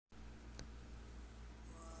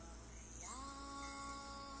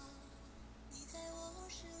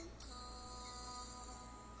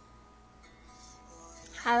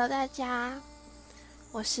Hello， 大家，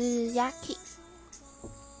我是 Yaki。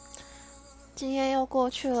今天又过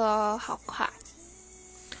去了，好快。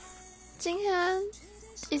今天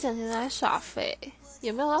一整天在耍废，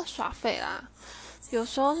也没有到耍废啦。有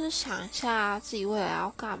时候是想一下自己未来要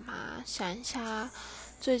干嘛，想一下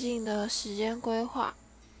最近的时间规划。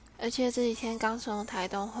而且这几天刚从台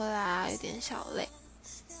东回来，有点小累。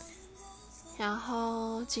然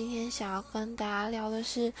后今天想要跟大家聊的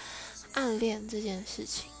是暗恋这件事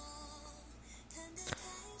情。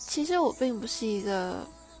其实我并不是一个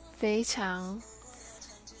非常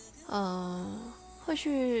会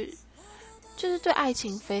去就是对爱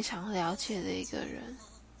情非常了解的一个人。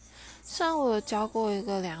虽然我有交过一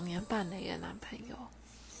个2年半的一个男朋友，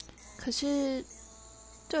可是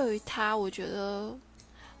对于他，我觉得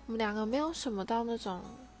我们两个没有什么到那种，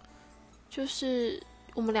就是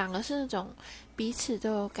我们两个是那种彼此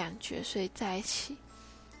都有感觉，所以在一起。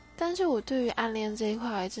但是我对于暗恋这一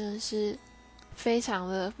块真的是非常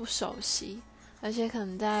的不熟悉，而且可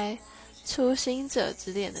能在初心者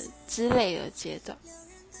之恋的之类的阶段。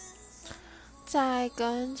在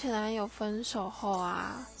跟前男友分手后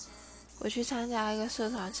啊，我去参加一个社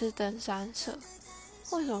团是登山社。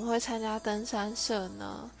为什么会参加登山社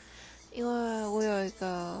呢？因为我有一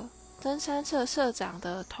个登山社社长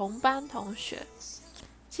的同班同学，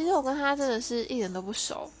其实我跟他真的是一点都不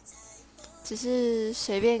熟，只是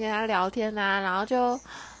随便跟他聊天啊，然后就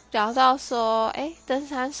聊到说，登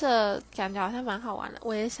山社感觉好像蛮好玩的，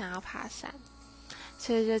我也想要爬山，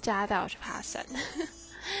所以就叫他带我去爬山，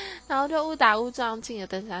然后就误打误撞进了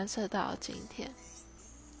登山社，到了今天。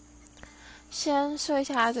先说一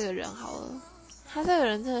下他这个人好了，他这个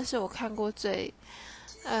人真的是我看过最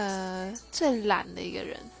懒的一个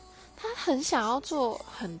人。他很想要做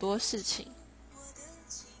很多事情，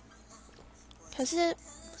可是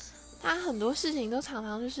他很多事情都常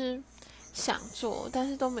常就是想做，但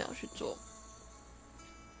是都没有去做。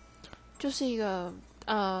就是一个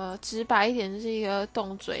直白一点，就是一个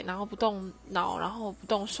动嘴，然后不动脑，然后不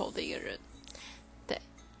动手的一个人。对，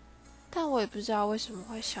但我也不知道为什么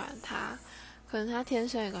会喜欢他，可能他天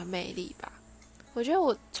生有个魅力吧。我觉得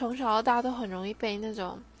我从小到大都很容易被那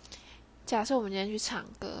种，假设我们今天去唱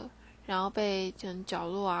歌，然后被角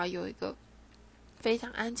落啊有一个非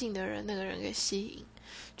常安静的人，那个人给吸引，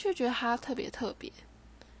就觉得他特别特别。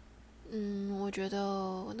我觉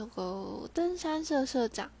得那个登山社社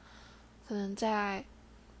长可能在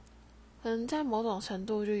某种程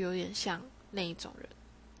度就有点像那一种人。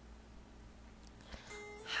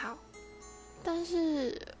好，但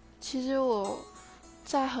是其实我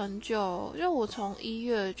在很久，就我从1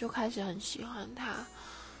月就开始很喜欢他，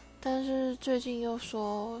但是最近又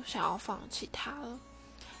说想要放弃他了。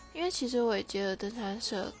因为其实我也接了登山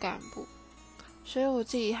社的干部，所以我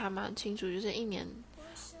自己还蛮清楚，就是1年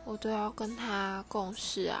我都要跟他共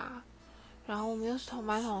事啊，然后我们又是同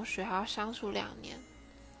班同学，还要相处2年，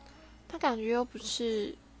他感觉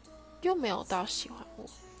又没有到喜欢我。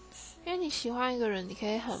因为你喜欢一个人，你可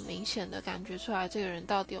以很明显的感觉出来这个人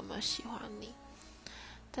到底有没有喜欢你，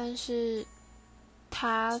但是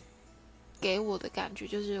他给我的感觉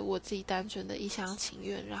就是我自己单纯的一厢情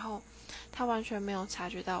愿，然后他完全没有察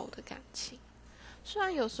觉到我的感情。虽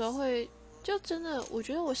然有时候会就真的，我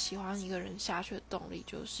觉得我喜欢一个人下去的动力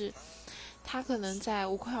就是他可能在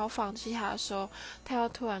我快要放弃他的时候，他要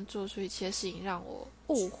突然做出一些事情让我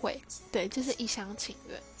误会，对，就是一厢情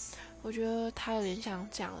愿。我觉得他有点像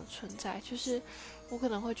这样的存在，就是我可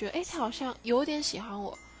能会觉得他好像有点喜欢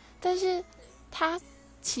我，但是他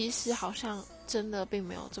其实好像真的并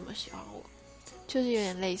没有这么喜欢我，就是有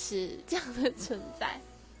点类似这样的存在。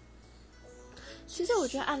其实我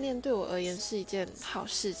觉得暗恋对我而言是一件好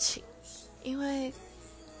事情，因为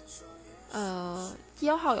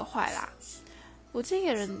有好有坏啦。我这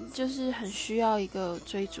个人就是很需要一个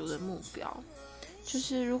追逐的目标，就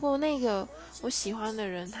是如果那个我喜欢的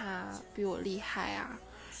人他比我厉害啊，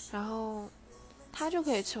然后他就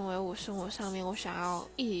可以成为我生活上面我想要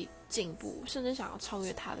一起进步，甚至想要超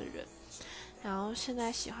越他的人。然后现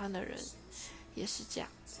在喜欢的人也是这样，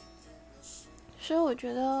所以我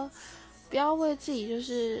觉得不要为自己就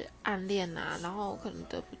是暗恋啊，然后可能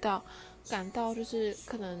得不到感到就是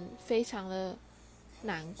可能非常的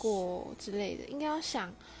难过之类的，应该要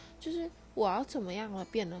想就是我要怎么样的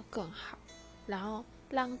变得更好，然后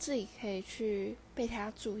让自己可以去被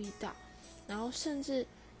他注意到，然后甚至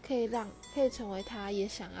可以成为他也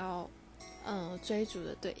想要追逐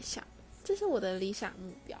的对象，这是我的理想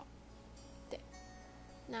目标。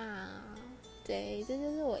对，这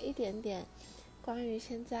就是我一点点关于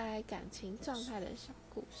现在感情状态的小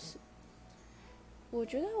故事。我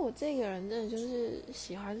觉得我这个人真的就是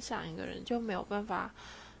喜欢上一个人就没有办法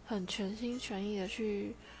很全心全意的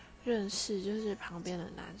去认识就是旁边的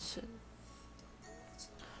男生，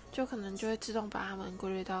就可能就会自动把他们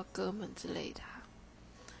归类到哥们之类的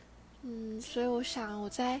所以我想我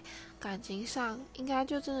在感情上应该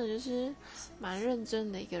就真的就是蛮认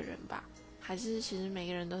真的一个人吧，还是其实每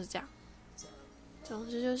个人都是这样。总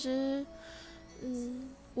之就是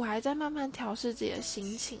我还在慢慢调试自己的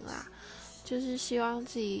心情啦，就是希望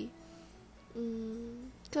自己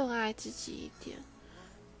更爱自己一点。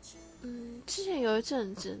之前有一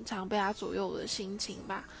阵子常被他左右我的心情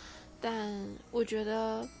吧，但我觉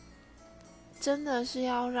得真的是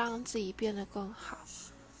要让自己变得更好，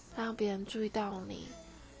让别人注意到你，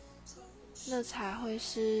那才会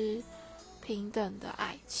是平等的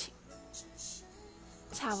爱情。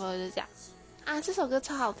差不多就这样啊，这首歌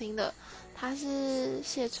超好听的，它是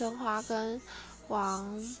谢春花跟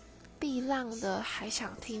王碧浪的《还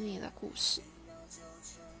想听你的故事》。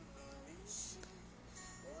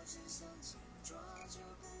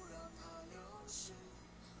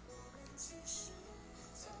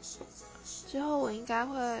之后我应该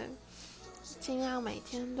会尽量每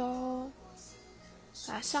天都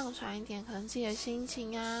来上传一点可能自己的心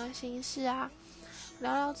情啊、心事啊，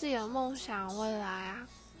聊聊自己的梦想、未来啊，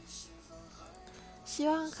希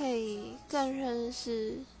望可以更认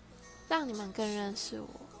识，让你们更认识我。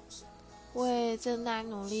我也正在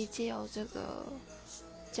努力借由这个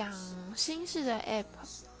讲心事的 app，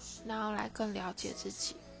 然后来更了解自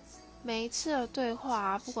己。每一次的对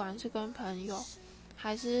话不管是跟朋友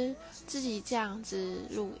还是自己这样子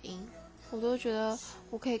录音，我都觉得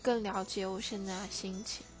我可以更了解我现在的心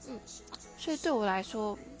情。所以对我来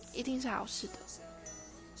说一定是好事的。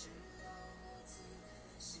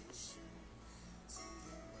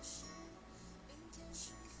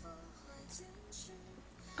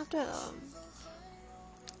对了，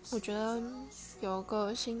我觉得有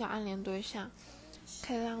个新的暗恋对象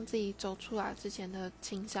可以让自己走出来之前的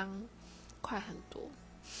紧张快很多，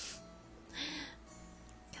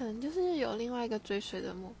可能就是有另外一个追随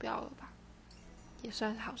的目标了吧，也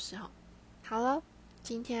算是好事齁。好了，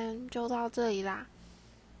今天就到这里啦，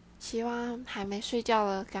希望还没睡觉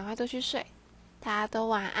了赶快都去睡，大家都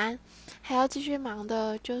晚安，还要继续忙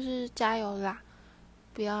的就是加油啦，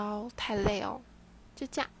不要太累哦，就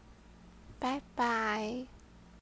这样，拜拜。